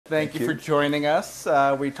Thank you for joining us.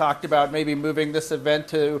 We talked about maybe moving this event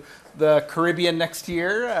to the Caribbean next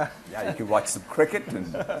year. Yeah, you can watch some cricket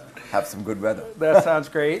and have some good weather. That sounds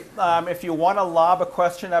great. If you want to lob a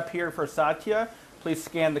question up here for Satya, please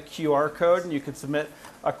scan the QR code and you can submit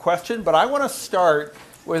a question. But I want to start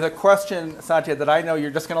with a question, Satya, that I know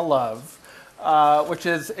you're just going to love, which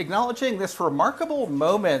is acknowledging this remarkable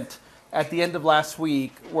moment at the end of last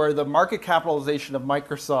week where the market capitalization of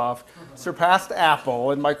Microsoft surpassed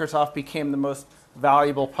Apple and Microsoft became the most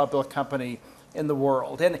valuable public company in the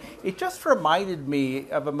world. And it just reminded me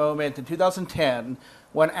of a moment in 2010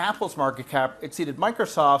 when Apple's market cap exceeded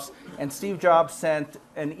Microsoft's and Steve Jobs sent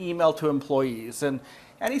an email to employees. And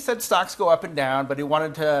he said stocks go up and down, but he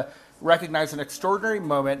wanted to recognize an extraordinary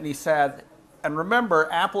moment. And he said, and remember,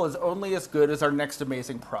 Apple is only as good as our next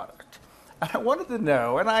amazing product. And I wanted to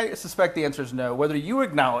know, and I suspect the answer is no, whether you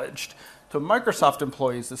acknowledged to Microsoft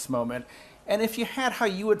employees this moment, and if you had, how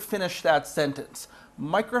you would finish that sentence.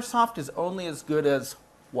 Microsoft is only as good as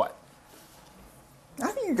what? I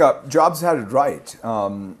think Jobs had it right.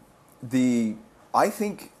 I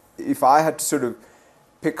think if I had to sort of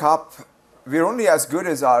pick up, we're only as good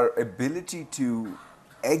as our ability to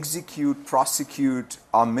execute, prosecute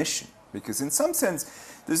our mission. Because in some sense,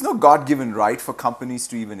 there's no God-given right for companies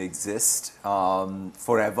to even exist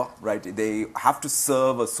forever, right? They have to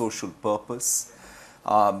serve a social purpose.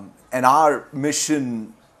 And our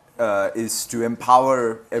mission is to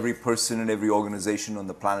empower every person and every organization on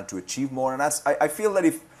the planet to achieve more. And I feel that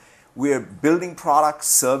if we're building products,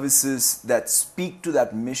 services that speak to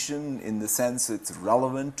that mission in the sense it's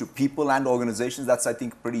relevant to people and organizations, that's, I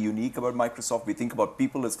think, pretty unique about Microsoft. We think about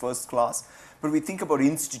people as first class, but we think about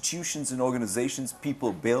institutions and organizations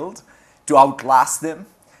people build to outlast them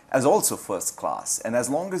as also first class. And as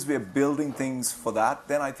long as we're building things for that,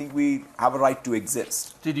 then I think we have a right to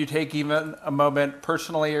exist. Did you take even a moment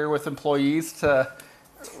personally or with employees to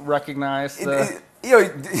recognize in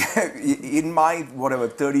my,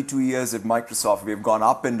 32 years at Microsoft, we've gone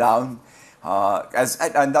up and down.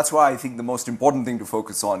 And that's why I think the most important thing to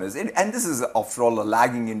focus on is, and this is, after all, a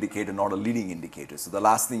lagging indicator, not a leading indicator. So the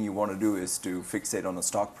last thing you want to do is to fixate on a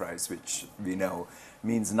stock price, which we know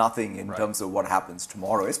means nothing in terms of what happens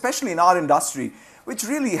tomorrow, especially in our industry, which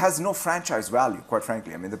really has no franchise value, quite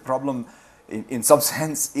frankly. I mean, the problem in some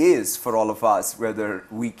sense is for all of us whether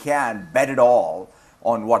we can bet it all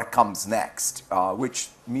on what comes next, which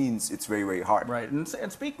means it's very, very hard. Right, and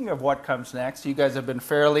speaking of what comes next, you guys have been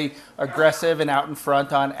fairly aggressive and out in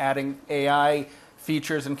front on adding AI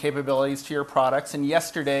features and capabilities to your products. And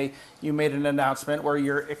yesterday, you made an announcement where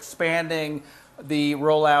you're expanding the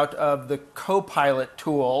rollout of the Copilot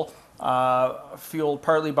tool, fueled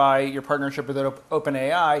partly by your partnership with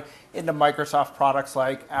OpenAI, into Microsoft products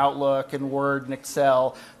like Outlook and Word and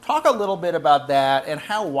Excel. Talk a little bit about that, and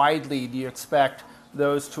how widely do you expect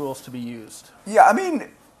those tools to be used? Yeah, I mean,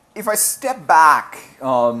 if I step back,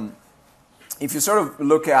 if you sort of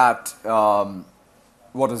look at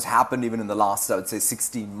what has happened even in the last, I would say,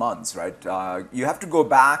 16 months, right? You have to go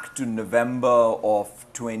back to November of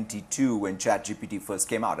 22 when ChatGPT first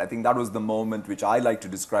came out. I think that was the moment which I like to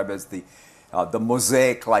describe as the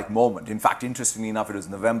mosaic-like moment. In fact, interestingly enough, it was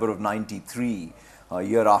November of 93, a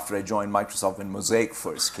year after I joined Microsoft, when Mosaic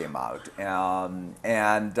first came out.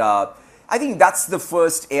 I think that's the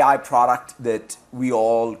first AI product that we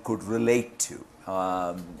all could relate to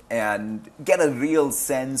and get a real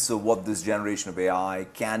sense of what this generation of AI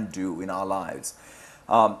can do in our lives.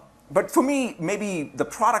 But for me, maybe the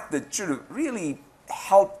product that should have really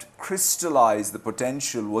helped crystallize the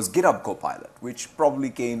potential was GitHub Copilot, which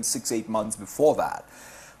probably came 6-8 months before that.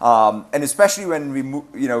 And especially when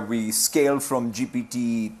we scaled from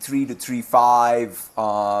GPT-3 to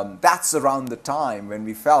 3.5, that's around the time when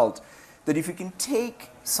we felt that if you can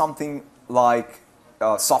take something like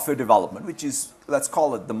software development, which is, let's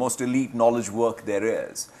call it, the most elite knowledge work there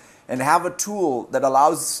is, and have a tool that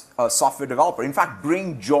allows a software developer, in fact,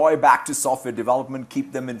 bring joy back to software development,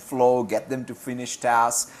 keep them in flow, get them to finish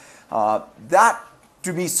tasks, that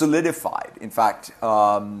to be solidified. In fact,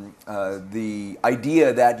 the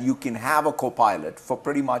idea that you can have a copilot for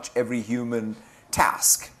pretty much every human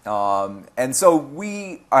task. And so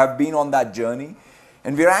we have been on that journey.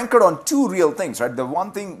 And we're anchored on two real things, right? The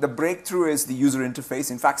one thing, the breakthrough, is the user interface.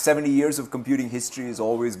 In fact, 70 years of computing history has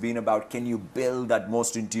always been about, can you build that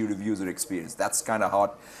most intuitive user experience? That's kind of how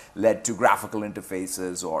it led to graphical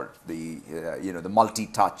interfaces or the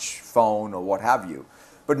multi-touch phone or what have you.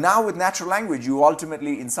 But now with natural language, you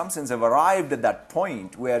ultimately, in some sense, have arrived at that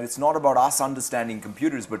point where it's not about us understanding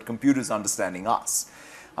computers, but computers understanding us.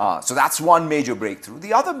 So that's one major breakthrough.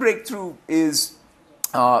 The other breakthrough is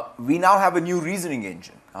we now have a new reasoning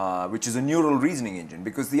engine. which is a neural reasoning engine,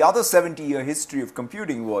 because the other 70-year history of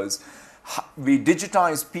computing was we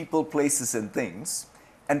digitize people, places, and things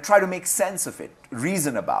and try to make sense of it,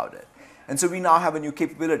 reason about it. And so we now have a new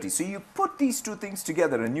capability. So you put these two things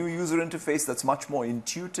together, a new user interface that's much more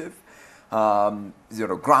intuitive,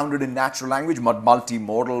 grounded in natural language,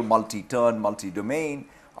 multimodal, multi-turn, multi-domain,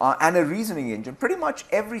 and a reasoning engine. Pretty much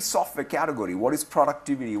every software category, what is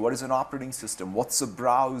productivity, what is an operating system, what's a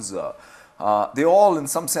browser, they all in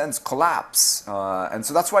some sense collapse. And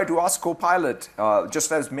so that's why to us Copilot,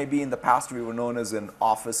 just as maybe in the past we were known as an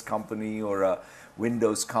Office company or a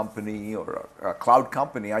Windows company or a cloud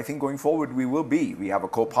company, I think going forward we will be. We have a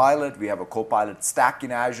Copilot, we have a Copilot stack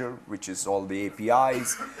in Azure, which is all the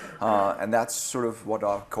APIs, and that's sort of what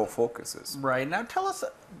our core focus is. Right. Now tell us,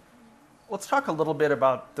 let's talk a little bit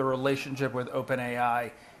about the relationship with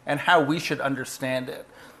OpenAI and how we should understand it.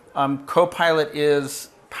 Copilot is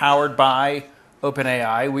powered by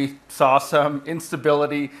OpenAI. We saw some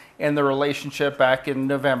instability in the relationship back in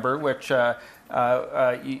November, which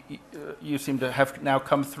you seem to have now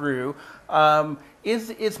come through.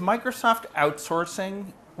 Is Microsoft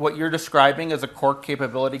outsourcing what you're describing as a core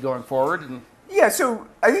capability going forward? Yeah, so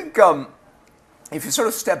I think if you sort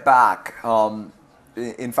of step back,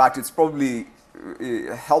 in fact, it's probably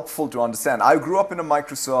helpful to understand. I grew up in a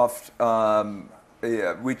Microsoft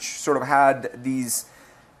which sort of had these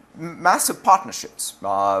massive partnerships.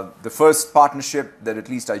 The first partnership that at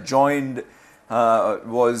least I joined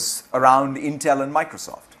was around Intel and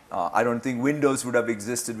Microsoft. I don't think Windows would have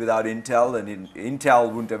existed without Intel, and Intel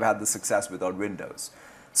wouldn't have had the success without Windows.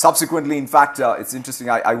 Subsequently, in fact, it's interesting,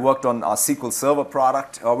 I worked on our SQL Server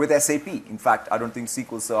product with SAP. In fact, I don't think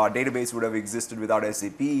SQL Server, our database would have existed without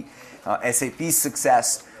SAP. SAP's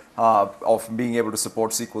success of being able to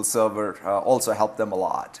support SQL Server also helped them a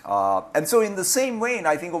lot. And so in the same vein,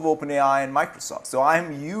 I think of OpenAI and Microsoft. So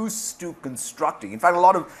I'm used to constructing. In fact, a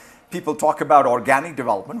lot of people talk about organic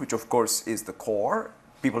development, which of course is the core.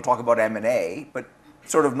 People talk about M&A, but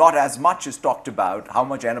sort of not as much is talked about how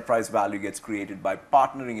much enterprise value gets created by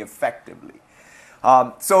partnering effectively.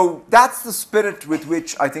 So that's the spirit with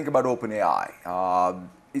which I think about OpenAI.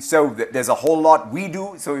 So there's a whole lot we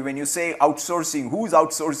do. So when you say outsourcing, who's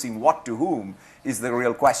outsourcing what to whom is the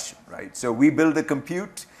real question, right? So we build the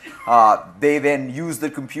compute. They then use the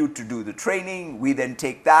compute to do the training. We then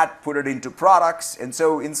take that, put it into products. And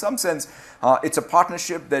so in some sense, it's a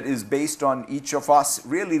partnership that is based on each of us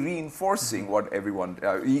really reinforcing what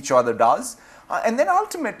each other does. And then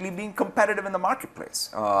ultimately being competitive in the marketplace.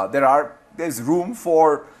 There's room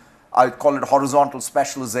for, I call it horizontal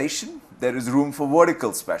specialization. There is room for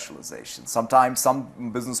vertical specialization. Sometimes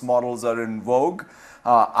some business models are in vogue.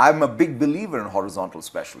 I'm a big believer in horizontal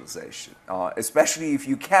specialization, especially if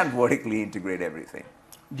you can vertically integrate everything.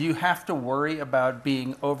 Do you have to worry about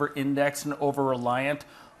being over-indexed and over-reliant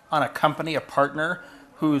on a company, a partner,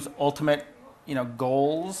 whose ultimate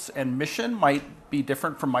goals and mission might be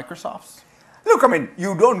different from Microsoft's? Look, I mean,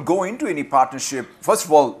 you don't go into any partnership. First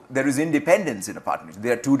of all, there is independence in a partnership.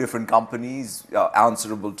 There are two different companies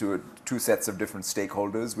answerable to two sets of different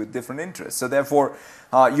stakeholders with different interests. So therefore,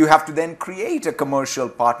 you have to then create a commercial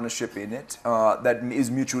partnership in it that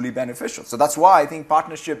is mutually beneficial. So that's why I think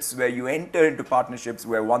partnerships where you enter into partnerships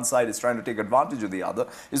where one side is trying to take advantage of the other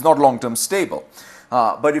is not long-term stable.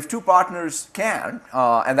 But if two partners can,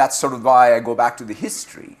 and that's sort of why I go back to the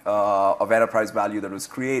history of enterprise value that was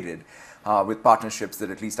created, with partnerships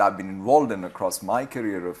that at least I've been involved in across my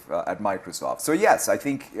career at Microsoft. So yes, I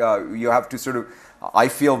think you have to sort of, I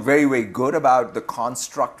feel very, very good about the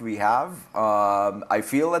construct we have. I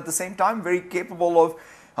feel at the same time very capable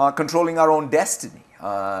of controlling our own destiny.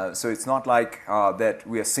 So it's not like that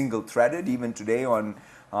we are single-threaded even today on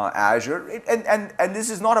Azure. And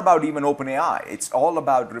this is not about even OpenAI. It's all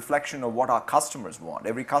about reflection of what our customers want.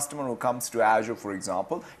 Every customer who comes to Azure, for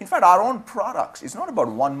example, in fact, our own products, it's not about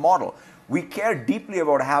one model. We care deeply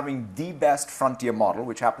about having the best frontier model,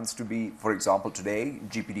 which happens to be, for example, today,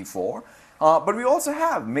 GPT-4. But we also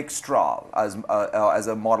have Mixtral as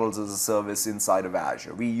a models as a service inside of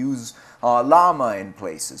Azure. We use Llama in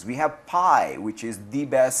places. We have Pi, which is the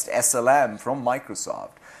best SLM from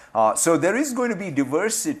Microsoft. So there is going to be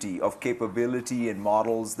diversity of capability and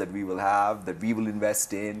models that we will have, that we will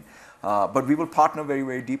invest in, but we will partner very,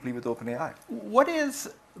 very deeply with OpenAI. What is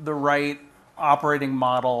the right operating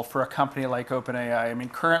model for a company like OpenAI? I mean,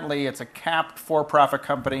 currently it's a capped for-profit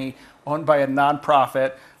company owned by a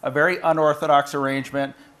nonprofit, a very unorthodox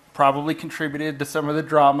arrangement, probably contributed to some of the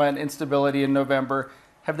drama and instability in November.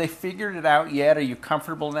 Have they figured it out yet? Are you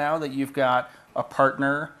comfortable now that you've got a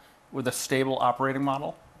partner with a stable operating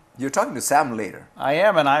model? You're talking to Sam later. I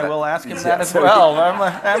am, and I will ask him that as so well. I'm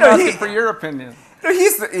asking for your opinion.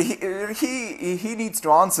 He needs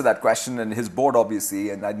to answer that question, and his board obviously,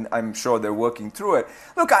 and I'm sure they're working through it.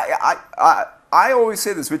 Look, I always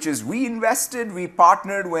say this, which is we invested, we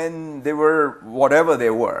partnered when they were whatever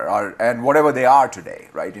they were, and whatever they are today,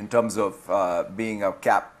 right? In terms of being a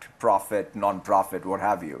capped profit, non-profit, what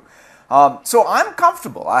have you. So I'm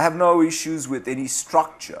comfortable. I have no issues with any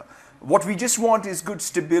structure. What we just want is good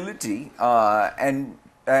stability, and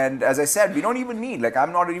as I said, we don't even need, like,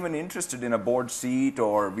 I'm not even interested in a board seat,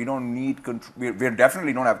 or we don't need, we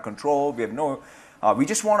definitely don't have control. We have no, we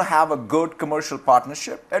just want to have a good commercial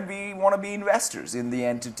partnership, and we want to be investors in the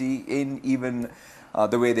entity, in even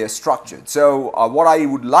the way they're structured. So what I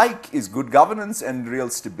would like is good governance and real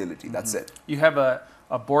stability. That's it. You have a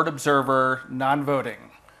board observer, non-voting.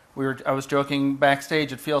 I was joking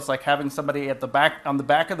backstage, it feels like having somebody at the back, on the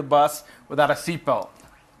back of the bus without a seatbelt.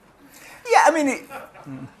 Yeah, I mean,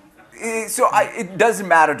 it doesn't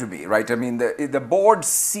matter to me, right? I mean, the board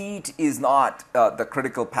seat is not the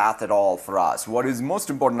critical path at all for us. What is most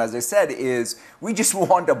important, as I said, is we just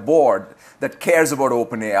want a board that cares about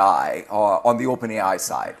OpenAI on the OpenAI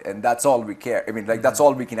side, and that's all we care. I mean, like, that's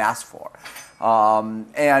all we can ask for.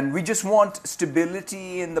 And we just want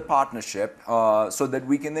stability in the partnership so that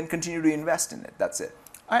we can then continue to invest in it. That's it.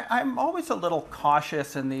 I'm always a little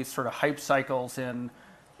cautious in these sort of hype cycles in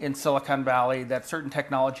Silicon Valley that certain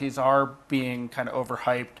technologies are being kind of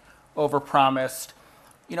overhyped, overpromised.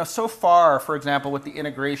 You know, so far, for example, with the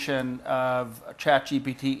integration of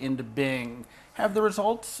ChatGPT into Bing, have the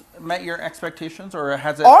results met your expectations, or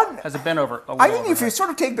has it been over? I think if you sort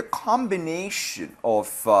of take the combination of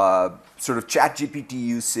sort of ChatGPT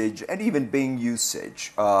usage and even Bing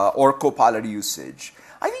usage or Copilot usage,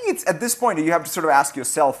 I think it's at this point you have to sort of ask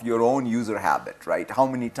yourself your own user habit, right? How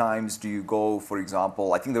many times do you go, for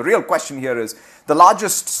example? I think the real question here is the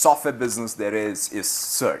largest software business there is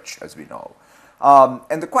search, as we know.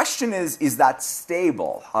 And the question is that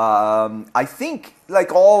stable? I think,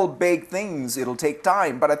 like all big things, it'll take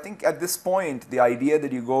time. But I think at this point, the idea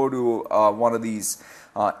that you go to one of these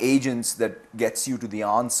agents that gets you to the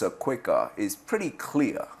answer quicker is pretty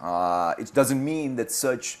clear. It doesn't mean that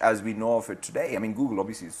search as we know of it today. I mean, Google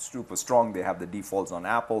obviously is super strong. They have the defaults on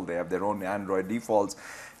Apple. They have their own Android defaults.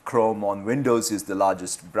 Chrome on Windows is the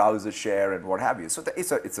largest browser share and what have you. So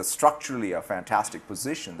it's structurally a fantastic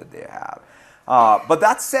position that they have. But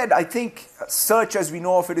that said, I think search as we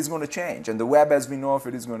know of it is going to change, and the web as we know of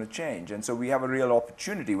it is going to change. And so we have a real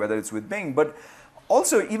opportunity, whether it's with Bing, but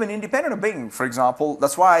also even independent of Bing, for example.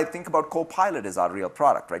 That's why I think about Copilot as our real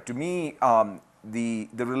product, right? To me, the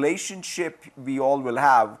relationship we all will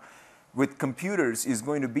have with computers is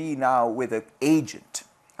going to be now with an agent,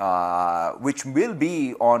 which will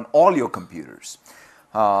be on all your computers.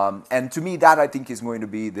 And to me, that I think is going to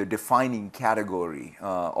be the defining category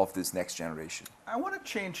of this next generation. I want to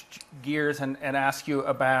change gears and ask you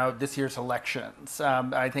about this year's elections.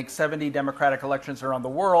 I think 70 Democratic elections around the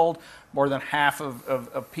world. More than half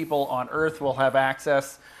of people on Earth will have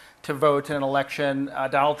access to vote in an election.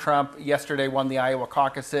 Donald Trump yesterday won the Iowa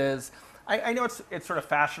caucuses. I know it's sort of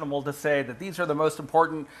fashionable to say that these are the most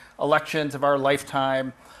important elections of our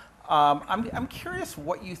lifetime. I'm curious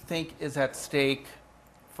what you think is at stake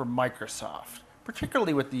for Microsoft,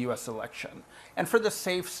 particularly with the U.S. election, and for the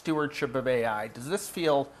safe stewardship of AI. Does this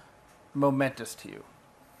feel momentous to you?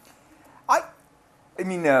 I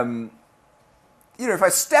mean, you know, if I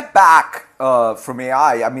step back from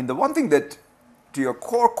AI, I mean, the one thing that, to your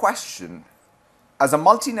core question, as a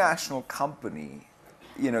multinational company,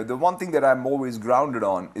 you know, the one thing that I'm always grounded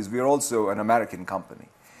on is we're also an American company.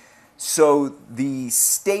 So the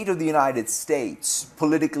state of the United States,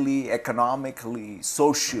 politically, economically,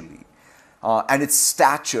 socially, and its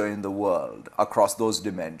stature in the world across those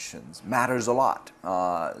dimensions matters a lot.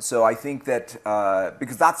 So I think that,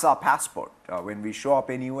 because that's our passport. When we show up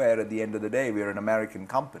anywhere, at the end of the day, we're an American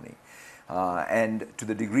company. And to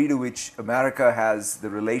the degree to which America has the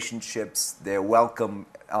relationships, they're welcome,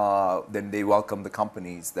 then they welcome the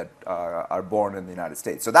companies that are born in the United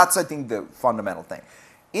States. So that's, I think, the fundamental thing.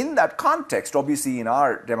 In that context, obviously, in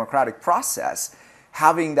our democratic process,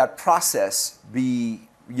 having that process be,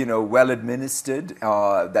 you know, well administered,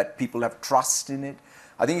 that people have trust in it,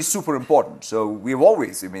 I think is super important. So we've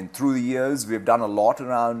always, I mean, through the years, we've done a lot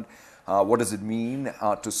around what does it mean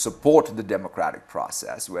to support the democratic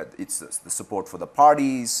process, where it's the support for the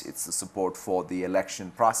parties, it's the support for the election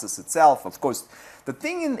process itself. Of course, the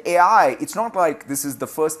thing in AI, it's not like this is the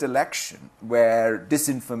first election where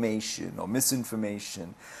disinformation or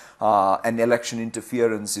misinformation and election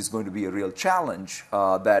interference is going to be a real challenge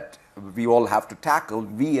that we all have to tackle.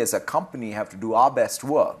 We as a company have to do our best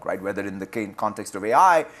work, right? Whether in the context of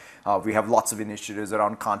AI, we have lots of initiatives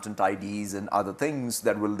around content IDs and other things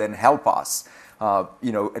that will then help us,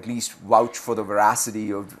 at least vouch for the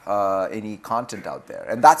veracity of any content out there.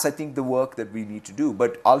 And that's, I think, the work that we need to do.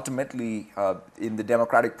 But ultimately, in the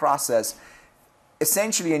democratic process,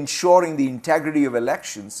 essentially ensuring the integrity of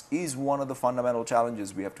elections is one of the fundamental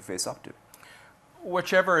challenges we have to face up to.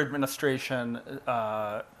 Whichever administration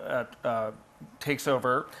takes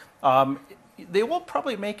over, they will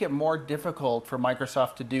probably make it more difficult for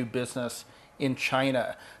Microsoft to do business in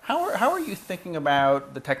China. How are you thinking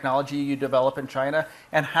about the technology you develop in China,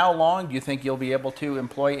 and how long do you think you'll be able to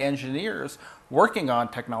employ engineers working on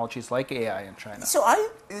technologies like AI in China? So a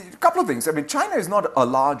couple of things. I mean, China is not a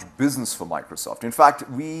large business for Microsoft. In fact,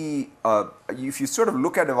 if you sort of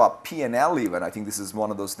look at our P&L even, I think this is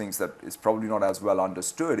one of those things that is probably not as well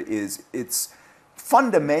understood, is it's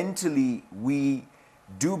fundamentally we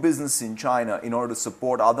do business in China in order to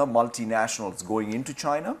support other multinationals going into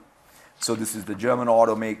China. So this is the German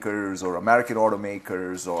automakers or American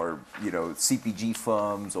automakers or CPG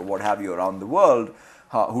firms or what have you around the world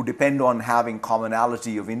who depend on having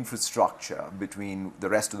commonality of infrastructure between the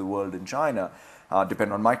rest of the world and China,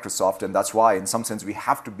 depend on Microsoft. And that's why, in some sense, we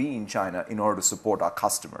have to be in China in order to support our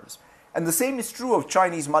customers. And the same is true of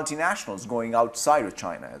Chinese multinationals going outside of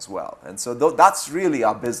China as well. And so that's really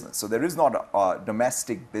our business. So there is not a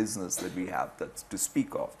domestic business that we have to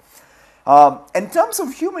speak of. In terms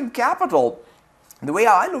of human capital, the way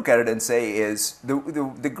I look at it and say is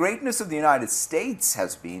the greatness of the United States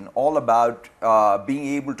has been all about being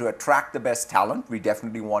able to attract the best talent. We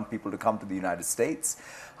definitely want people to come to the United States.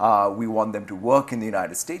 We want them to work in the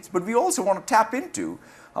United States, but we also want to tap into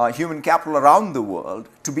human capital around the world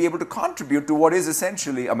to be able to contribute to what is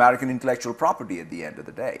essentially American intellectual property at the end of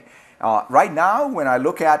the day. Right now, when I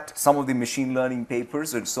look at some of the machine learning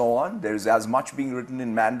papers and so on, there's as much being written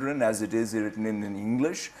in Mandarin as it is written in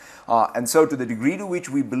English. And so to the degree to which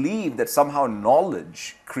we believe that somehow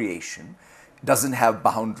knowledge creation doesn't have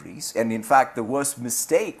boundaries, and in fact, the worst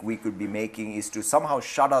mistake we could be making is to somehow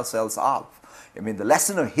shut ourselves up. I mean, the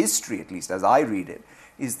lesson of history, at least as I read it,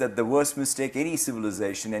 is that the worst mistake any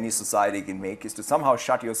civilization, any society can make is to somehow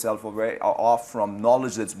shut yourself off from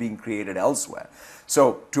knowledge that's being created elsewhere.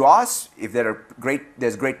 So to us, if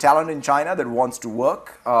there's great talent in China that wants to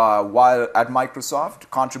work while at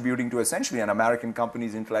Microsoft, contributing to essentially an American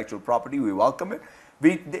company's intellectual property, we welcome it.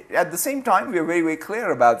 At the same time, we are very, very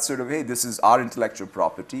clear about sort of, hey, this is our intellectual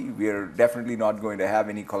property. We are definitely not going to have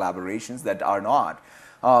any collaborations that are not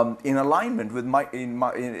in alignment with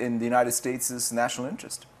in the United States' national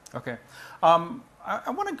interest. Okay. I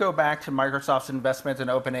want to go back to Microsoft's investment in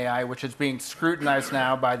OpenAI, which is being scrutinized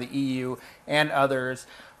now by the EU and others.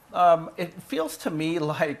 It feels to me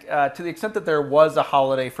like, to the extent that there was a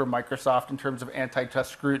holiday for Microsoft in terms of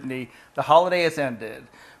antitrust scrutiny, the holiday has ended.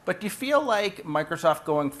 But do you feel like Microsoft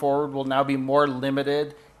going forward will now be more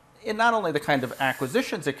limited in not only the kind of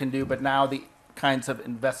acquisitions it can do, but now the kinds of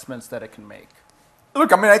investments that it can make?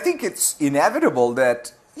 Look, I mean, I think it's inevitable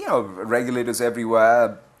that, regulators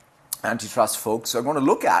everywhere, antitrust folks are going to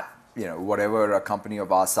look at, whatever a company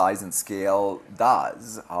of our size and scale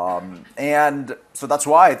does. And so that's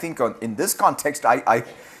why I think in this context,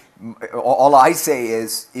 all I say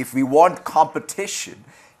is if we want competition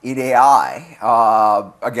in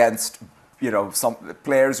AI against, some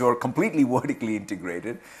players who are completely vertically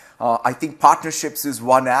integrated, I think partnerships is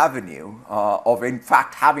one avenue of, in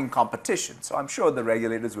fact, having competition. So I'm sure the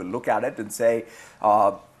regulators will look at it and say,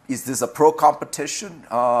 is this a pro-competition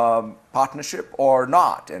partnership or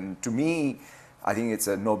not? And to me, I think it's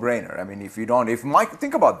a no-brainer. I mean,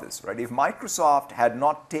 think about this, right? If Microsoft had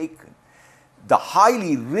not taken the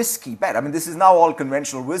highly risky bet, I mean, this is now all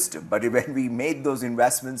conventional wisdom, but when we made those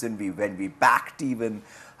investments and when we backed even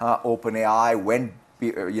OpenAI, went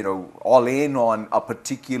all in on a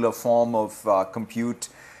particular form of compute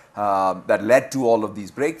that led to all of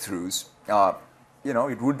these breakthroughs,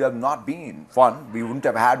 it would have not been fun. We wouldn't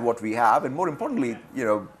have had what we have, and more importantly,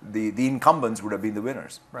 the incumbents would have been the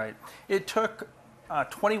winners. Right. It took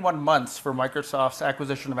 21 months for Microsoft's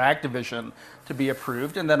acquisition of Activision to be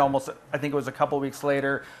approved, and then I think it was a couple weeks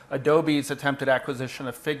later, Adobe's attempted acquisition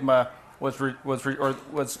of Figma was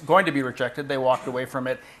going to be rejected. They walked away from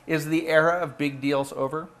it. Is the era of big deals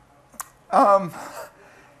over? I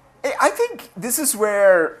think this is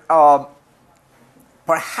where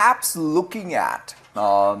perhaps looking at,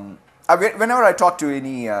 whenever I talk to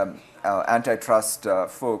any antitrust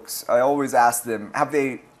folks, I always ask them, have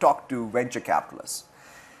they talked to venture capitalists?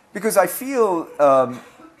 Because I feel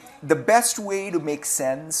the best way to make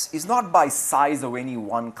sense is not by size of any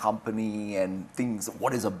one company and things,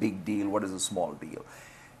 what is a big deal, what is a small deal.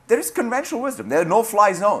 There is conventional wisdom. There are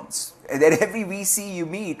no-fly zones. And then every VC you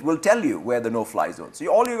meet will tell you where the no-fly zones. So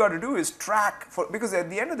all you got to do is track, because at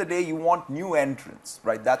the end of the day, you want new entrants,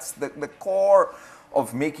 right? That's the core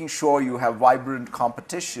of making sure you have vibrant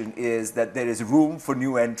competition, is that there is room for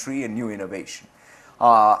new entry and new innovation.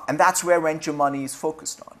 And that's where venture money is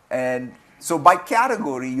focused on. And so by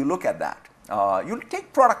category, you look at that. You'll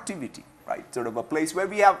take productivity, right? Sort of a place where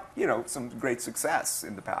we have, some great success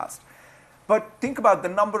in the past. But think about the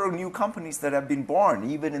number of new companies that have been born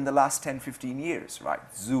even in the last 10, 15 years, right?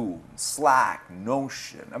 Zoom, Slack,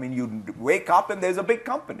 Notion. I mean, you wake up and there's a big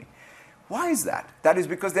company. Why is that? That is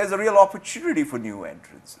because there's a real opportunity for new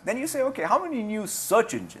entrants. Then you say, okay, how many new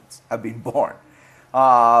search engines have been born?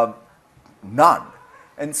 None.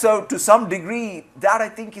 And so to some degree, that I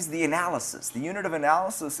think is the analysis. The unit of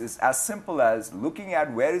analysis is as simple as looking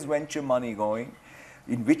at where is venture money going,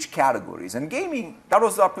 in which categories. And gaming, that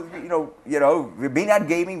was, we've been at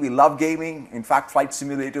gaming, we love gaming. In fact, Flight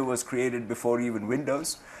Simulator was created before even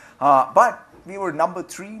Windows. But we were number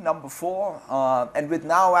 3, number 4. And with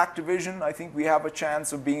now Activision, I think we have a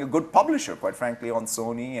chance of being a good publisher, quite frankly, on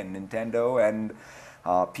Sony and Nintendo and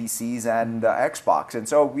PCs and Xbox. And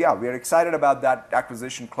so, yeah, we're excited about that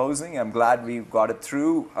acquisition closing. I'm glad we got it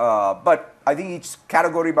through. But I think each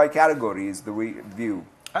category by category is the view.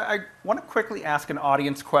 I want to quickly ask an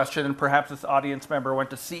audience question, and perhaps this audience member went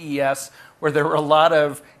to CES, where there were a lot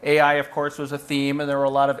of AI, of course, was a theme, and there were a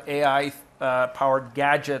lot of AI-powered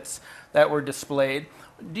gadgets that were displayed.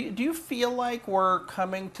 Do you feel like we're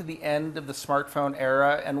coming to the end of the smartphone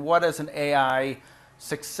era, and what does an AI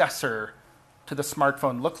successor to the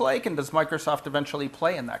smartphone look like, and does Microsoft eventually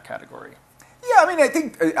play in that category? Yeah, I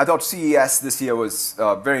mean, I thought CES this year was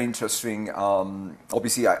very interesting.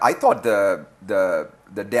 Obviously, I thought the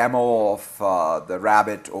demo of the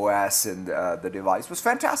Rabbit OS and the device was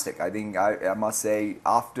fantastic. I think I must say,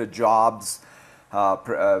 after Jobs'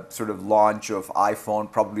 sort of launch of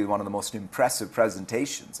iPhone, probably one of the most impressive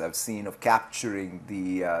presentations I've seen of capturing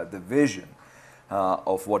the vision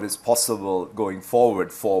of what is possible going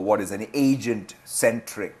forward for what is an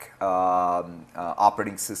agent-centric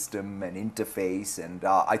operating system and interface. And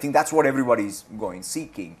I think that's what everybody's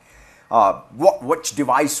seeking. Which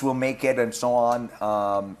device will make it and so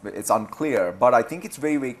on, it's unclear. But I think it's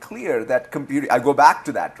very, very clear that computing, I go back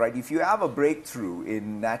to that, right? If you have a breakthrough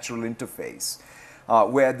in natural interface,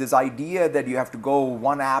 where this idea that you have to go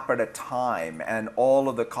one app at a time and all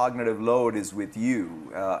of the cognitive load is with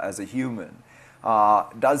you as a human,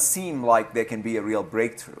 does seem like there can be a real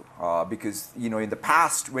breakthrough. Because, in the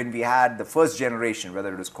past, when we had the first generation,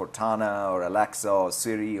 whether it was Cortana or Alexa or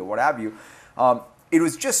Siri or what have you, it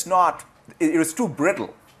was just not, it was too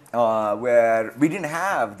brittle, where we didn't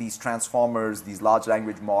have these transformers, these large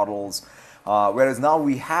language models, whereas now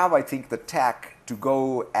we have, I think, the tech to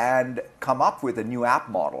go and come up with a new app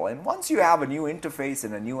model. And once you have a new interface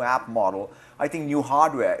and a new app model, I think new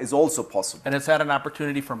hardware is also possible. And is that an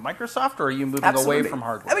opportunity for Microsoft, or are you moving Absolutely. away from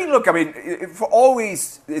hardware? I mean, look, for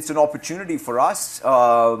always, it's an opportunity for us.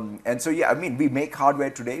 And so, yeah, I mean, we make hardware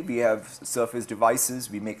today. We have Surface devices.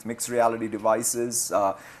 We make mixed reality devices.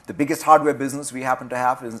 The biggest hardware business we happen to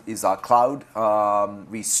have is our cloud.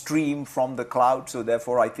 We stream from the cloud. So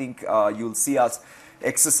therefore, I think you'll see us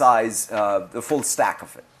exercise the full stack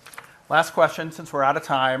of it. Last question, since we're out of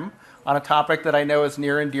time, on a topic that I know is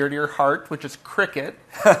near and dear to your heart, which is cricket.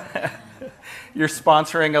 You're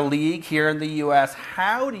sponsoring a league here in the U.S.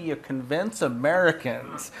 How do you convince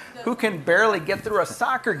Americans who can barely get through a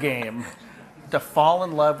soccer game to fall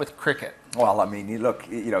in love with cricket? Well, I mean, look,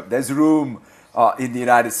 there's room in the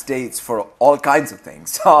United States for all kinds of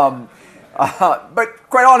things. But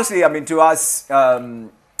quite honestly, I mean, to us,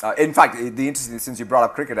 in fact, the interesting, since you brought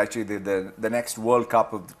up cricket, actually, the next World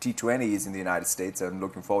Cup of the T20 is in the United States. I'm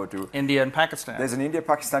looking forward to India and Pakistan. There's an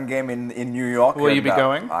India-Pakistan game in New York. Will you be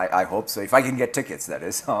going? I hope so. If I can get tickets, that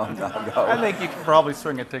is. I'll go. I think you can probably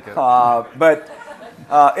swing a ticket.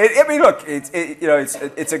 I mean, look,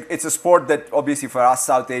 it's a sport that obviously for us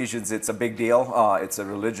South Asians it's a big deal. It's a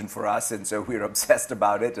religion for us, and so we're obsessed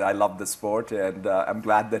about it. I love the sport, and I'm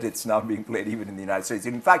glad that it's now being played even in the United States.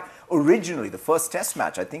 In fact, originally the first Test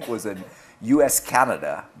match I think was in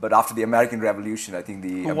U.S.-Canada, but after the American Revolution, I think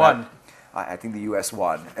Who won? I think the U.S.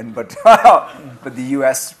 won, but the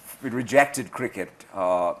U.S. rejected cricket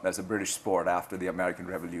as a British sport after the American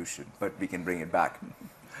Revolution. But we can bring it back.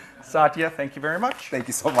 Satya, thank you very much. Thank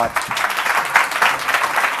you so much.